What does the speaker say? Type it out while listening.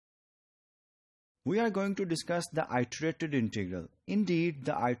We are going to discuss the iterated integral. Indeed,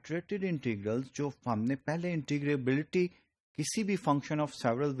 the iterated integrals जो हमने पहले integrability किसी भी function of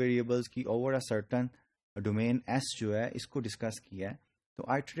several variables की over a certain domain S जो है इसको discuss किया है. तो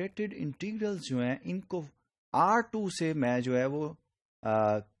iterated integrals जो हैं इनको R2 से मैं जो है वो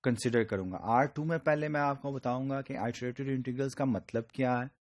consider करूँगा. R2 में पहले मैं आपको बताऊँगा कि iterated integrals का मतलब क्या है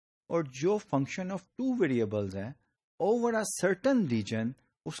और जो function of two variables है over a certain region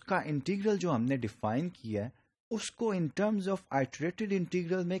उसका इंटीग्रल जो हमने डिफाइन किया है उसको इन टर्म्स ऑफ आइटरेटेड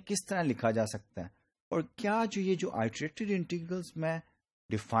इंटीग्रल में किस तरह लिखा जा सकता है और क्या जो ये जो आइटरेटेड इंटीग्रल्स मैं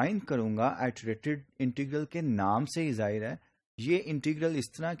डिफाइन करूंगा आइटरेटेड इंटीग्रल के नाम से ही जाहिर है ये इंटीग्रल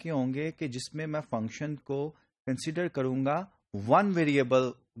इस तरह के होंगे कि जिसमें मैं फंक्शन को कंसिडर करूंगा वन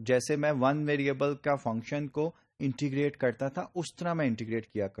वेरिएबल, जैसे मैं वन वेरिएबल का फंक्शन को इंटीग्रेट करता था उस तरह मैं इंटीग्रेट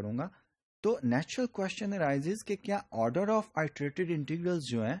किया करूंगा. तो नेचुरल क्वेश्चन अराइजेस कि क्या ऑर्डर ऑफ आइटरेटेड इंटीग्रल्स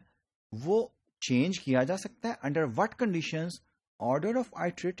जो हैं वो चेंज किया जा सकता है, under what conditions order of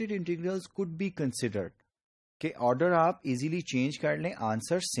आइटरेटेड integrals could be considered, कि ऑर्डर आप इजीली चेंज कर लें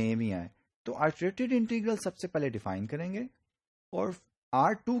आंसर सेम ही आए. तो आइटरेटेड इंटीग्रल सबसे पहले डिफाइन करेंगे और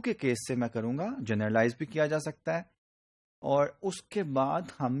R2 के केस से मैं करूंगा, जनरलाइज भी किया जा सकता है और उसके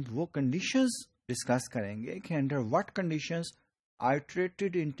बाद हम वो कंडीशंस डिस्कस करेंगे कि under what conditions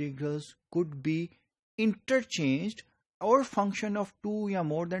iterated integrals could be interchanged or function of two या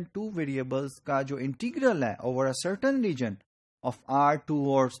more than two variables का जो integral है over a certain region of R2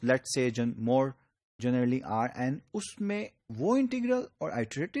 or let's say more generally Rn, उसमें वो integral और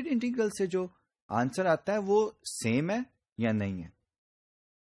iterated integral से जो answer आता है वो सेम है या नहीं है.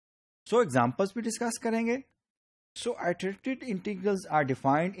 So examples भी डिस्कस करेंगे. So iterated integrals are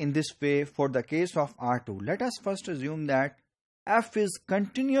defined in this way for the case of R2. Let us first assume that f is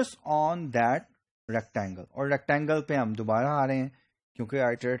continuous on that rectangle. और rectangle पे हम दोबारा आ रहे हैं क्योंकि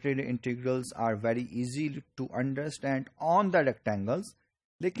iterated integrals are very easy to understand on the rectangles.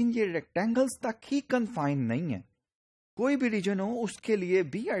 लेकिन ये rectangles तक ही confine नहीं है, कोई भी रीजन हो उसके लिए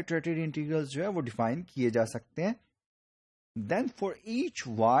भी iterated integrals जो है वो डिफाइन किए जा सकते हैं. Then for each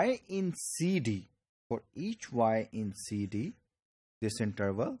y in CD, this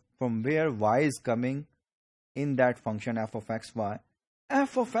interval from where y is coming in that function f of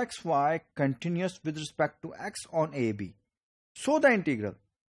xy continuous with respect to x on AB. So the integral.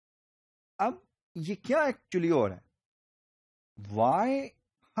 अब ये क्या एक्चुअली हो रहा है, y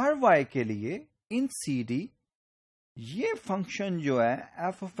हर y के लिए इन CD ये function जो है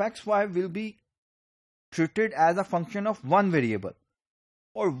f of xy will be treated as a function of one variable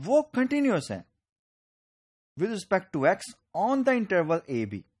और वो continuous है with respect to x on the interval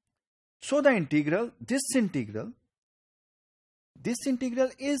AB. So the integral, this integral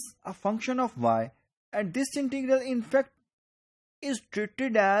is a function of y and this integral in fact is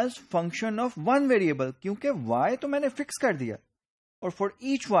treated as function of one variable क्योंकि y तो मैंने fix कर दिया और for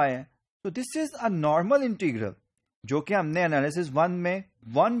each y है. So this is a normal integral जो कि हमने analysis 1 में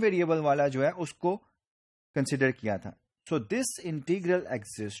one variable वाला जो है उसको consider किया था. So this integral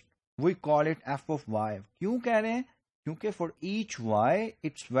exists. We call it f of y. क्यों कह रहे हैं? क्योंकि for each y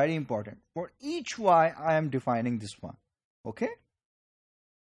it's very important. For each y I am defining this one. Okay?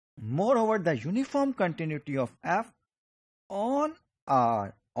 Moreover, the uniform continuity of f on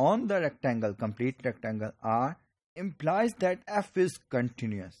R, on the rectangle, complete rectangle R, implies that f is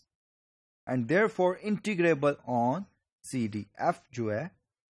continuous and therefore integrable on CD. f जो है,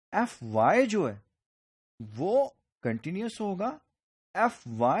 fy जो है वो continuous होगा,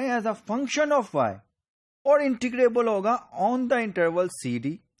 fy as a function of y और integrable होगा on the interval CD.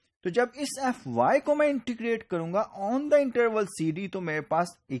 तो जब इस fy को मैं इंटीग्रेट करूंगा ऑन द इंटरवल CD तो मेरे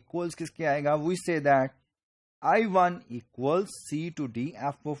पास इक्वल्स किसके आएगा, we say that I1 equals C to D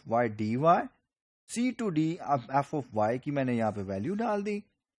f of y dy, C to D अब f of y की मैंने यहाँ पे वैल्यू डाल दी.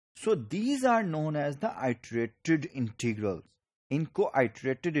 So these are known as the आइटरेटेड integrals. इनको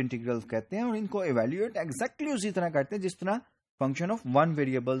आइटरेटेड इंटीग्रल्स कहते हैं और इनको इवेल्युएट एग्जैक्टली उसी तरह करते हैं जिस तरह फंक्शन ऑफ वन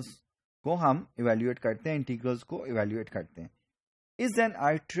वेरिएबल्स को हम इवेल्युएट करते हैं, इंटीग्रल्स को इवेल्युएट करते हैं. Is an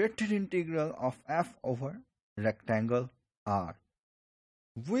आइटरेटेड integral of f over rectangle R.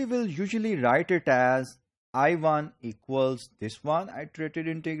 We will usually write it as I1 equals this one iterated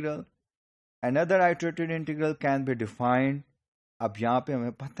integral. Another iterated integral can be defined. अब यहाँ पे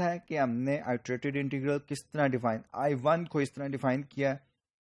हमें पता है कि हमने iterated integral किस तरह डिफाइन, I1 को इस तरह डिफाइन किया.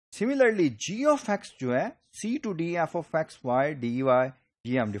 सिमिलरली g of x जो है C to D f of x y dy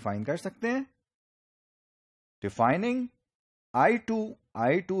ये हम डिफाइन कर सकते हैं. डिफाइनिंग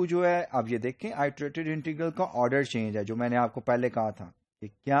I2 जो है, अब ये देखें आइटरेटेड इंटीग्रल का ऑर्डर चेंज है जो मैंने आपको पहले कहा था कि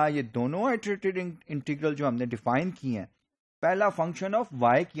क्या ये दोनों आइटरेटेड इंटीग्रल जो हमने डिफाइन किए हैं पहला फंक्शन ऑफ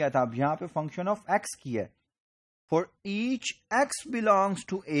y किया था, अब यहां पे फंक्शन ऑफ x किया है। For each x belongs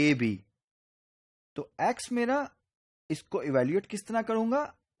to A B, तो x मेरा, इसको इवेल्युएट किस तरह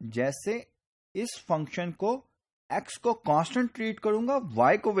करूंगा, जैसे इस फंक्शन को x को कांस्टेंट ट्रीट करूंगा,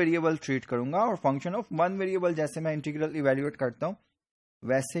 y को वेरिएबल ट्रीट करूंगा, और फंक्शन ऑफ वन वेरिएबल जैसे मैं इंटीग्रल इवेल्युएट करता हूं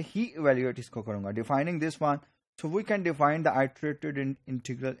वैसे ही इवेल्युएट इसको करूंगा। Defining this one, so we can define the आइटरेटेड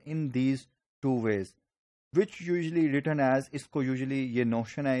integral in these two ways which usually written as, इसको यूजुअली ये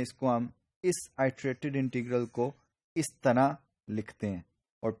नोशन है, इसको हम इस आइटरेटेड इंटीग्रल को इस तरह लिखते हैं,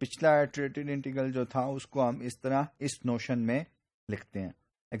 और पिछला आइटरेटेड इंटीग्रल जो था उसको हम इस तरह इस नोशन में लिखते हैं।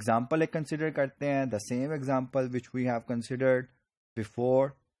 एग्जाम्पल एक कंसिडर करते हैं, the same example which we have considered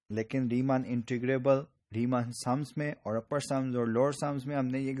before, लेकिन रीमान इंटीग्रेबल, रीमान सम्स में और अपर सम्स और लोअर सम्स में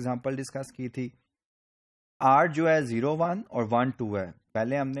हमने ये एग्जाम्पल डिस्कस की थी। आर जो है 0, 1 और 1, 2 है,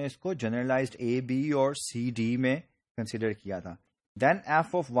 पहले हमने इसको जनरलाइज्ड ए बी और सी डी में कंसिडर किया था। Then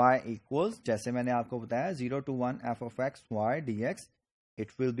F of Y equals, जैसे मैंने आपको बताया 0 to 1 F of x Y D x,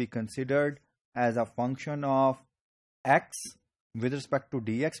 it will be considered as a function of x with respect to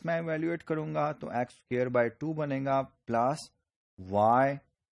D x मैं evaluate करूंगा, तो एक्स स्क्वायर बाय 2 बनेगा, प्लस वाई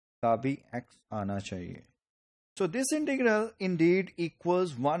का भी एक्स आना चाहिए। So this integral Indeed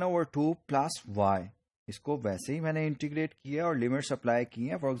equals 1/2 plus Y, इसको वैसे ही मैंने इंटीग्रेट किया और लिमिट्स अप्लाई की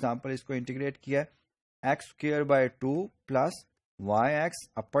है। फॉर एग्जांपल इसको इंटीग्रेट किया x square by 2 plus Y x,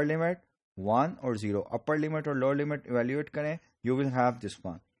 upper limit 1 और 0, अपर लिमिट और लोअर लिमिट इवेल्युएट करें, you will have this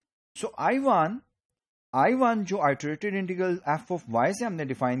one. So I1 जो आइटरेटेड इंटीग्रल एफ ऑफ वाई से हमने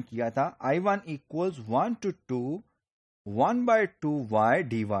डिफाइन किया था, I1 equals 1 to 2 1/2 y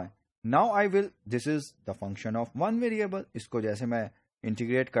dy। Now I will, this is the function of one variable, इसको जैसे मैं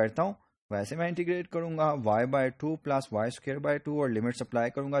इंटीग्रेट करता हूं वैसे मैं इंटीग्रेट करूंगा y/2 plus Y square by 2 और लिमिट्स अप्लाई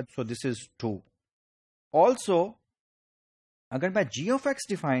करूंगा, सो दिस इज 2। ऑल्सो अगर मैं g ऑफ x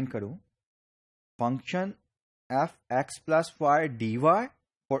डिफाइन करूं, function F x plus Y D Y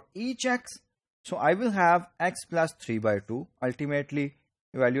for each x, so I will have x plus 3/2 ultimately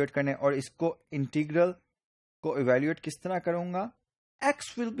evaluate करने, और इसको integral को evaluate किस तरह करूंगा,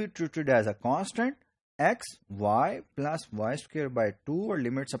 x will be treated as a constant, x y plus Y square by 2 और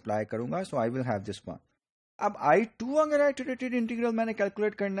limits apply करूंगा, सो I will have this one. अब I2 अगर आइटरेटेड इंटीग्रल मैंने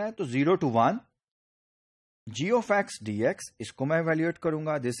कैलकुलेट करना है तो 0 to 1 g of x dx, इसको मैं इवेल्युएट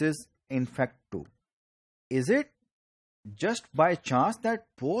करूंगा, this is in fact 2। Is it just by chance that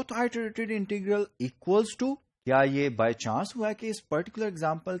both आइटरेटेड integral equals to, क्या ये बाय चांस हुआ है कि इस पर्टिकुलर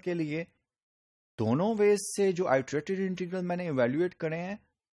एग्जांपल के लिए दोनों वेज से जो आइटरेटेड इंटीग्रल मैंने इवेल्युएट करे हैं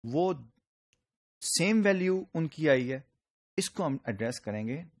वो सेम वैल्यू उनकी आई है? इसको हम एड्रेस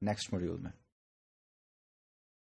करेंगे नेक्स्ट मॉड्यूल में।